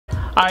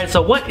Alright,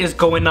 so what is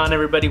going on,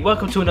 everybody?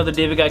 Welcome to another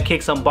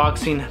Davidgotkicks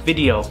unboxing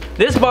video.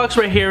 This box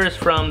right here is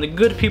from the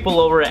good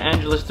people over at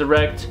Angelus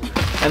Direct.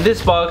 And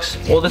this box,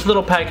 well, this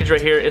little package right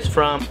here is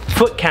from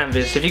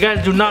FOOTCANVAS. If you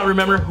guys do not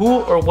remember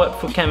who or what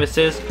FOOTCANVAS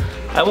is,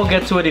 I will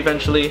get to it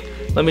eventually.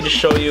 Let me just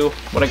show you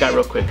what I got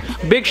real quick.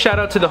 Big shout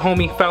out to the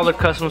homie Fowler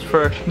Customs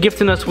for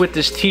gifting us with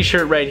this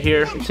t-shirt right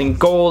here. It's in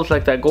gold,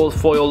 like that gold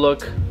foil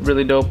look.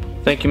 Really dope.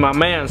 Thank you, my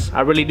mans.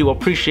 I really do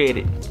appreciate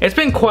it. It's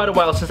been quite a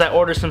while since I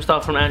ordered some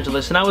stuff from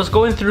Angelus, and I was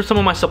going through some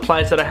of my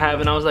supplies that I have,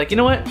 and I was like, you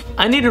know what?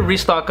 I need to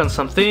restock on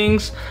some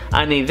things.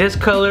 I need this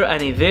color, I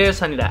need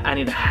this, I need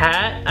a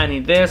hat, I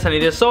need this, I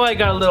need this. So I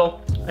got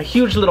a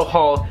huge little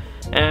haul,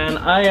 and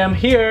I am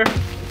here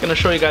gonna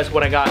show you guys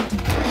what I got.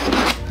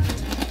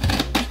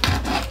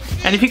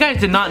 And if you guys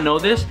did not know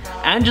this,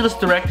 Angelus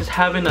Direct is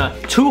having a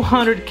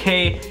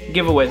 200K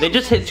giveaway. They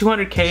just hit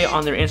 200K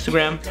on their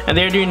Instagram, and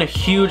they're doing a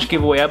huge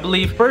giveaway. I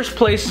believe first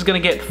place is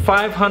gonna get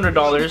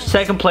 $500.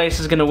 Second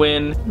place is gonna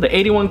win the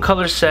 81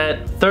 color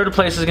set. Third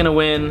place is gonna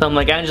win some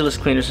like Angelus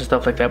cleaners and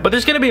stuff like that. But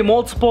there's gonna be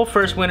multiple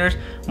first winners,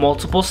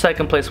 multiple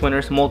second place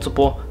winners,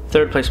 multiple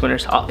third place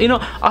winners. I'll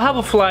have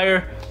a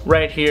flyer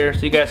right here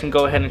so you guys can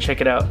go ahead and check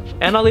it out,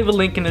 and I'll leave a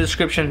link in the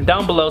description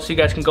down below so you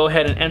guys can go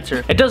ahead and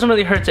enter. It doesn't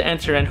really hurt to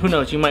enter, and who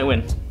knows, you might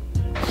win.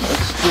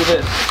 Let's do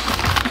this.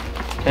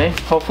 Okay,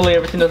 hopefully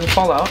everything doesn't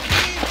fall out.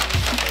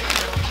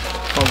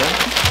 Hold on.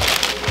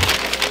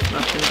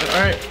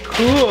 Alright,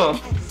 cool.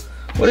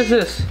 What is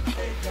this?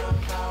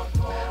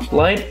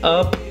 Light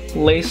up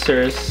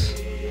lacers.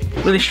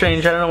 Really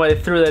strange. I don't know why they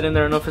threw that in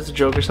there. I don't know if it's a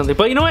joke or something,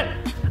 but you know what?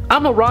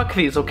 I'm gonna rock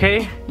these,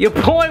 okay? Your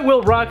boy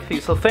will rock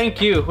these, so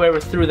thank you, whoever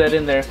threw that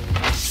in there.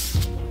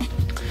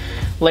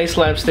 Lace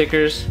Lab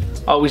stickers,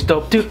 always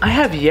dope. Dude, I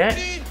have yet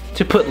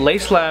to put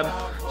Lace Lab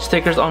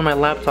stickers on my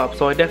laptop,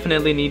 so I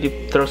definitely need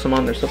to throw some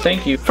on there, so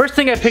thank you. First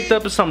thing I picked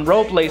up is some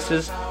rope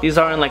laces. These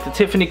are in like the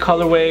Tiffany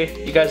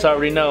colorway. You guys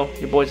already know,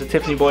 your boy's a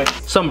Tiffany boy.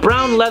 Some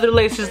brown leather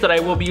laces that I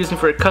will be using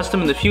for a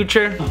custom in the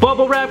future.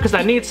 Bubble wrap, because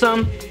I need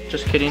some.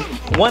 Just kidding.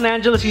 One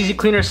Angelus Easy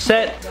Cleaner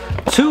set.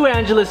 Two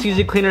Angelus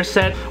Easy Cleaner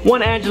set.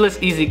 One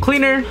Angelus Easy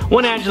Cleaner.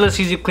 One Angelus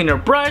Easy Cleaner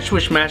brush,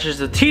 which matches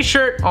the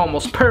t-shirt,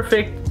 almost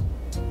perfect.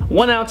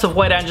 1 ounce of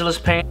white Angelus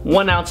paint,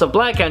 1 ounce of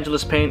black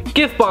Angelus paint,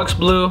 gift box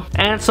blue,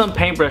 and some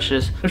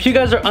paintbrushes. If you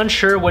guys are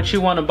unsure what you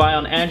want to buy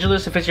on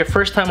Angelus, if it's your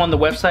first time on the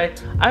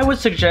website, I would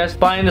suggest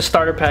buying the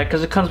starter pack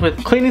because it comes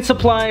with cleaning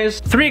supplies,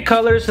 3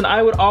 colors, and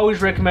I would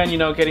always recommend,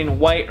 getting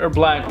white or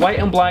black. White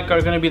and black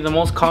are going to be the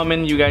most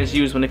common you guys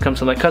use when it comes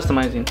to like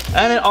customizing.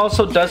 And it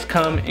also does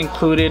come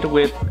included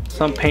with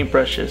some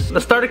paintbrushes.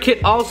 The starter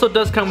kit also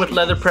does come with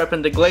leather prep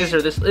and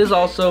deglazer. This is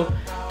also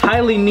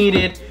highly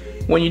needed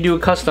when you do a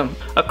custom.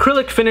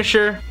 Acrylic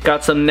finisher,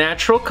 got some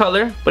natural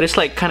color, but it's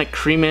like kind of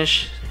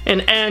creamish.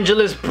 An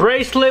Angelus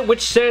bracelet,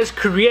 which says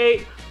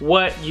create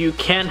what you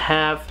can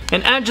have.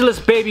 An Angelus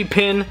baby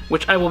pin,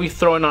 which I will be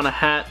throwing on a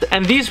hat.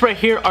 And these right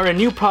here are a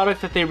new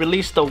product that they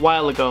released a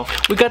while ago.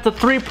 We got the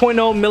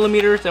 3.0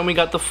 millimeters and we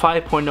got the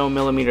 5.0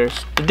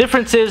 millimeters. The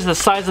difference is the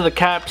size of the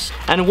caps,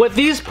 and what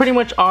these pretty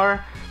much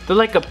are, they're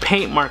like a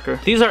paint marker.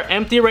 These are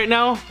empty right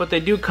now, but they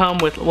do come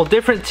with, well,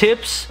 different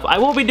tips. I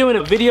will be doing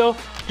a video,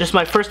 just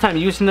my first time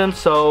using them,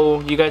 so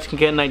you guys can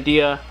get an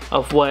idea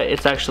of what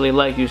it's actually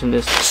like using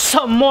this.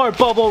 Some more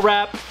bubble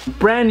wrap.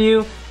 Brand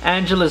new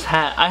Angelus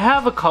hat. I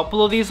have a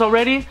couple of these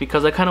already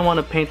because I kind of want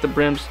to paint the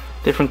brims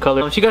different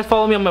color. If you guys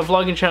follow me on my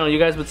vlogging channel, you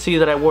guys would see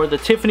that I wore the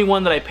Tiffany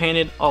one that I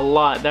painted a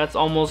lot. That's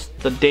almost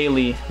the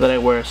daily that I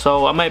wear,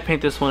 so I might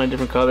paint this one a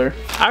different color.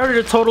 I ordered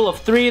a total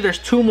of 3. There's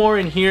 2 more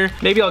in here.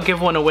 Maybe I'll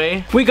give one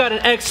away. We got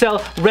an XL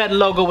red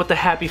logo with the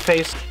happy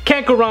face.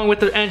 Can't go wrong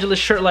with the Angelus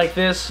shirt like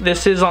this.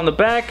 This is on the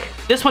back.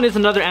 This one is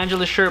another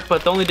Angelus shirt,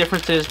 but the only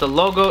difference is the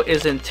logo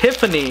is in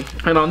Tiffany.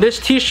 And on this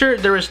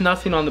t-shirt, there is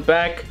nothing on the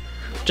back.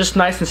 Just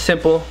nice and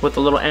simple with the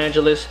little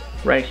Angelus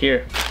right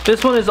here.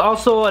 This one is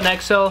also an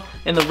XL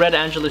in the red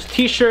Angelus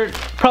t-shirt.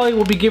 Probably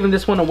will be giving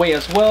this one away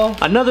as well.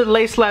 Another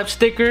Lace Lab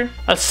sticker,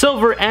 a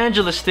silver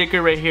Angelus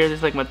sticker right here.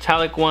 There's like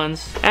metallic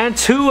ones, and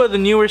 2 of the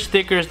newer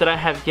stickers that I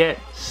have yet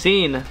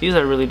seen. These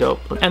are really dope.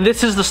 And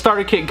this is the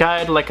starter kit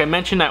guide. Like I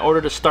mentioned, I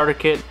ordered a starter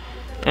kit,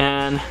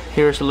 and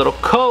here's a little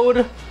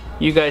code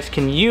you guys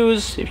can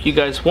use if you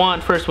guys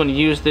want. First one to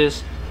use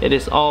this, it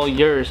is all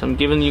yours. I'm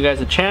giving you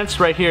guys a chance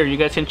right here. You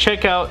guys can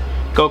check out,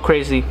 go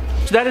crazy.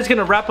 So that is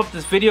gonna wrap up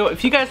this video.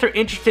 If you guys are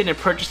interested in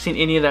purchasing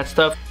any of that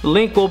stuff, the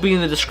link will be in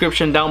the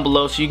description down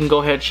below, so you can go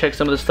ahead and check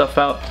some of the stuff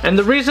out. And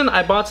the reason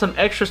I bought some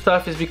extra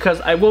stuff is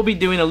because I will be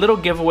doing a little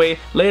giveaway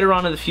later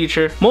on in the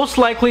future. Most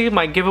likely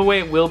my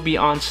giveaway will be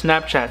on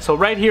Snapchat. So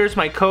right here is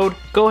my code.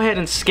 Go ahead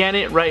and scan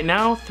it right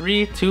now.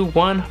 3, 2,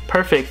 1,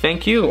 perfect.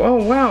 Thank you.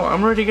 Oh wow,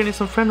 I'm already getting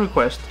some friend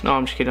requests. No,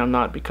 I'm just kidding, I'm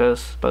not,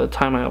 because by the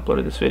time I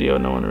uploaded this video,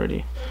 no one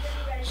already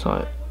saw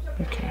it.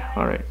 Okay,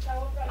 alright.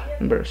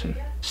 Embarrassing.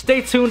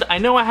 stay tuned. I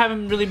know I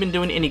haven't really been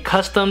doing any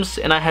customs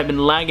and I have been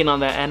lagging on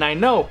that, and I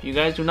know you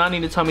guys do not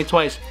need to tell me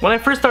twice. When I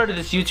first started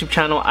this YouTube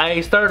channel,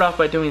 I started off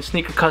by doing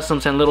sneaker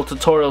customs and little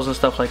tutorials and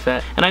stuff like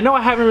that, and I know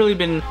I haven't really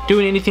been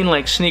doing anything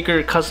like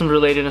sneaker customs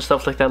related and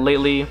stuff like that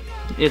lately.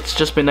 It's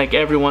just been like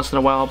every once in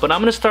a while, but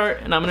I'm gonna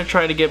start and I'm gonna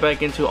try to get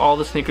back into all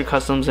the sneaker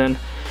customs and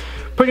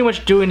pretty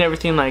much doing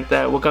everything like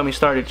that, what got me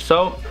started.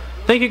 So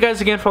thank you guys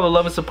again for all the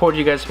love and support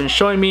you guys have been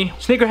showing me.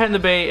 Sneakerhead in the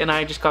Bay and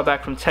I just got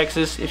back from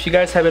Texas. If you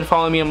guys have been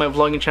following me on my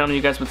vlogging channel,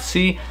 you guys would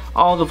see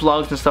all the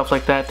vlogs and stuff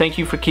like that. Thank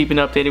you for keeping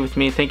updated with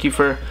me. Thank you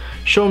for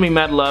showing me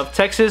mad love.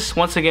 Texas,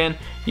 once again,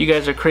 you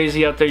guys are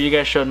crazy out there. You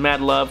guys showed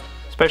mad love,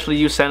 especially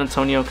you, San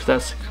Antonio, because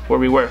that's where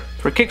we were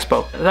for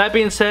Kickspo. That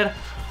being said,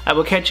 I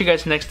will catch you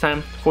guys next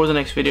time for the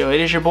next video. It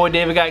is your boy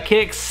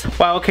Davidgotkicks.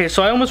 Wow, okay,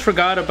 so I almost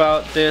forgot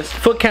about this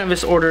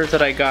FOOTCANVAS order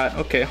that I got.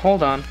 Okay,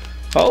 hold on.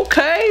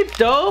 Okay,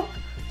 dope.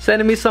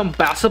 Sending me some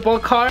basketball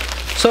card.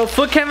 So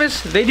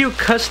FOOTCANVAS, they do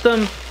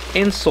custom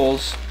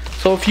insoles.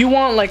 So if you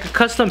want like a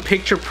custom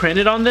picture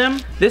printed on them,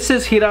 this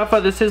is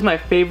Hirafa. This is my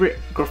favorite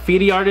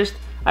graffiti artist.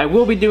 I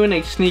will be doing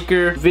a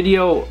sneaker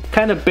video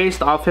kind of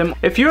based off him.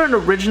 If you're an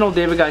original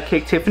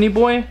Davidgotkicks Tiffany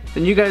boy,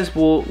 then you guys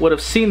would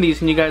have seen these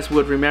and you guys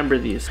would remember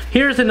these.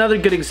 Here's another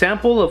good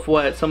example of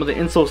what some of the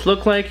insoles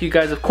look like. You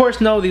guys of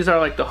course know these are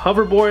like the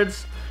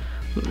hoverboards.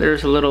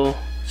 There's a little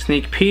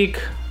sneak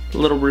peek, a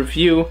little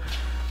review.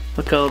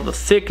 Look at the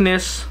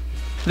thickness.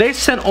 They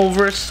sent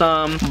over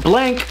some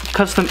blank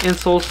custom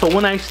insoles, so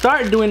when I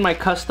start doing my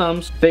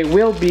customs, they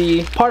will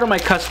be part of my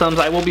customs.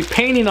 I will be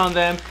painting on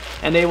them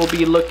and they will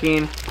be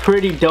looking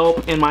pretty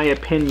dope in my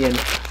opinion.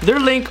 Their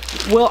link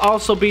will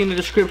also be in the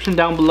description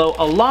down below,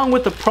 along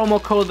with the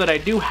promo code that I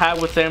do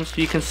have with them,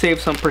 so you can save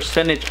some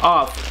percentage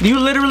off. You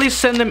literally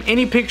send them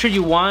any picture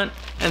you want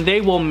and they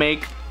will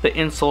make the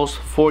insoles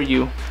for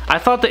you. I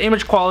thought the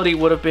image quality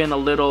would have been a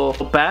little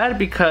bad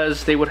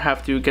because they would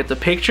have to get the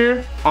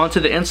picture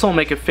onto the insole,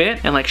 make it fit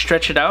and like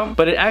stretch it out,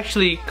 but it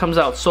actually comes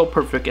out so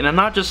perfect. And I'm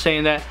not just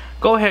saying that.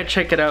 Go ahead,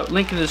 check it out,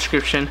 link in the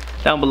description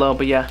down below.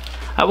 But yeah,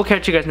 I will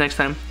catch you guys next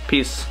time.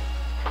 Peace.